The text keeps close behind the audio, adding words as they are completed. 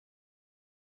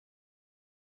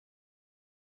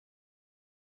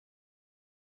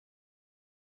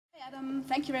Adam,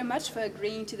 thank you very much for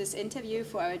agreeing to this interview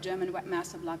for our German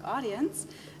Webmaster-Blog audience.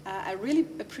 I really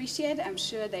appreciate it. I'm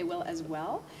sure they will as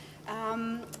well.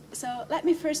 So let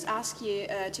me first ask you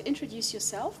to introduce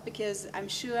yourself, because I'm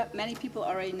sure many people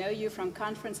already know you from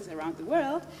conferences around the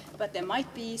world, but there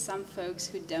might be some folks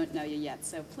who don't know you yet.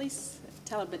 So please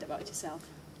tell a bit about yourself.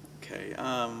 Okay,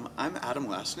 I'm Adam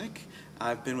Lasnik.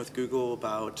 I've been with Google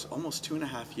about almost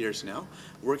 2.5 years now,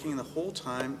 working the whole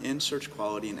time in search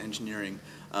quality and engineering,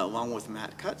 along with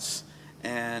Matt Cutts.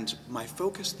 And my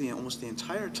focus almost the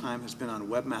entire time has been on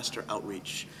webmaster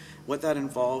outreach. What that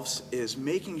involves is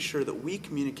making sure that we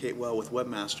communicate well with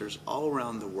webmasters all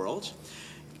around the world,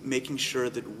 making sure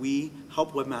that we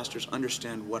help webmasters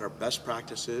understand what are best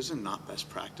practices and not best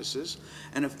practices,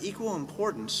 and of equal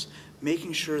importance,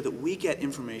 making sure that we get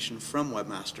information from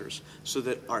webmasters so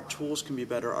that our tools can be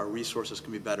better, our resources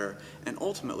can be better, and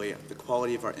ultimately the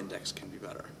quality of our index can be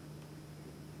better.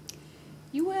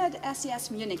 You were at SES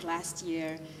Munich last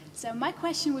year, so my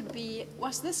question would be,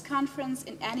 was this conference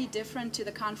in any different to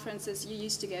the conferences you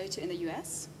used to go to in the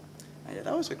US? Yeah,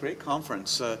 that was a great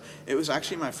conference. It was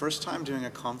actually my first time doing a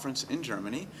conference in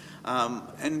Germany,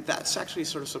 and that's actually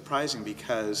sort of surprising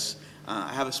because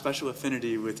I have a special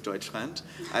affinity with Deutschland.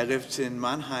 I lived in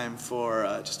Mannheim for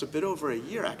just a bit over a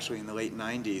year, actually, in the late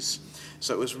 90s.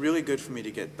 So it was really good for me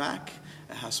to get back,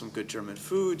 have some good German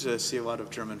food, see a lot of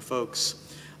German folks.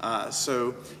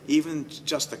 So even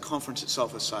just the conference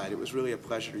itself aside, it was really a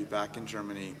pleasure to be back in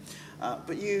Germany.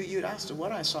 But you'd asked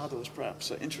what I saw that was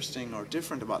perhaps interesting or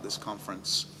different about this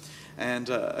conference. And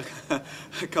a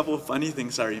couple of funny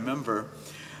things I remember.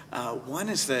 One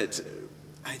is that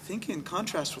I think in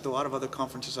contrast with a lot of other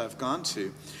conferences I've gone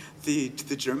to, the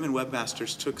German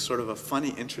webmasters took sort of a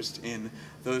funny interest in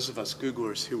those of us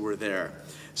Googlers who were there.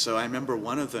 So I remember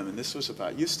one of them, and this was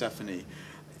about you, Stephanie.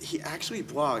 He actually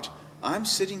blogged, "I'm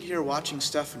sitting here watching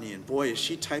Stephanie, and boy, is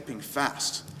she typing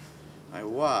fast."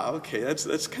 Wow, okay,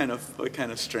 that's kind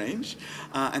of strange.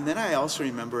 And then I also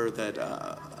remember that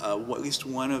at least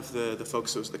one of the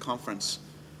folks that was at the conference,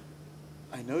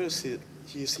 I noticed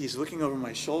he's looking over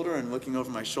my shoulder and looking over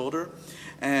my shoulder,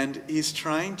 and he's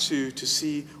trying to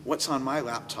see what's on my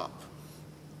laptop.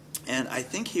 And I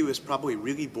think he was probably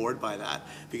really bored by that,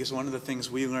 because one of the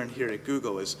things we learned here at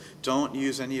Google is don't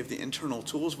use any of the internal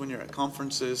tools when you're at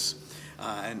conferences,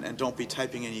 and don't be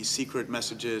typing any secret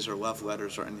messages or love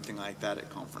letters or anything like that at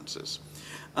conferences.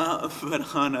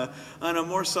 But on a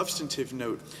more substantive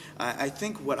note, I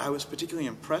think what I was particularly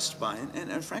impressed by,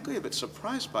 and frankly a bit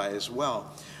surprised by as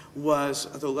well, was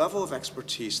the level of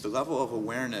expertise, the level of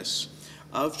awareness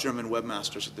of German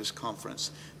webmasters at this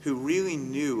conference, who really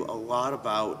knew a lot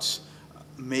about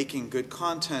making good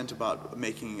content, about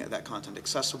making that content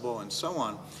accessible, and so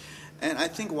on. And I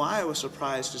think why I was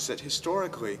surprised is that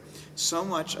historically, so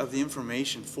much of the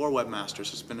information for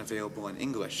webmasters has been available in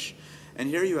English. And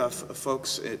here you have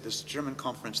folks at this German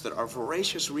conference that are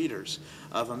voracious readers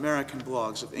of American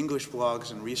blogs, of English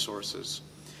blogs and resources.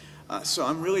 So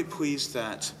I'm really pleased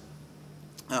that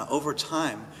over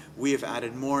time, we have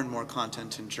added more and more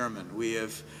content in German. We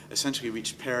have essentially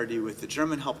reached parity with the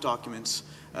German help documents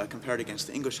compared against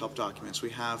the English help documents. We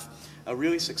have a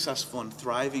really successful and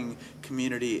thriving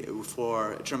community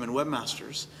for German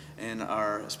webmasters in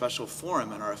our special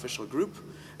forum and our official group,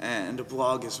 and a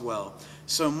blog as well.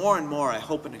 So more and more, I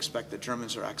hope and expect that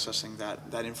Germans are accessing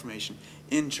that information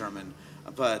in German.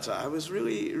 But I was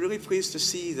really pleased to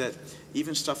see that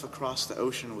even stuff across the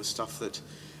ocean was stuff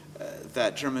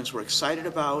that Germans were excited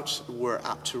about, were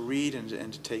apt to read and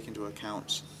to take into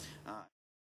account.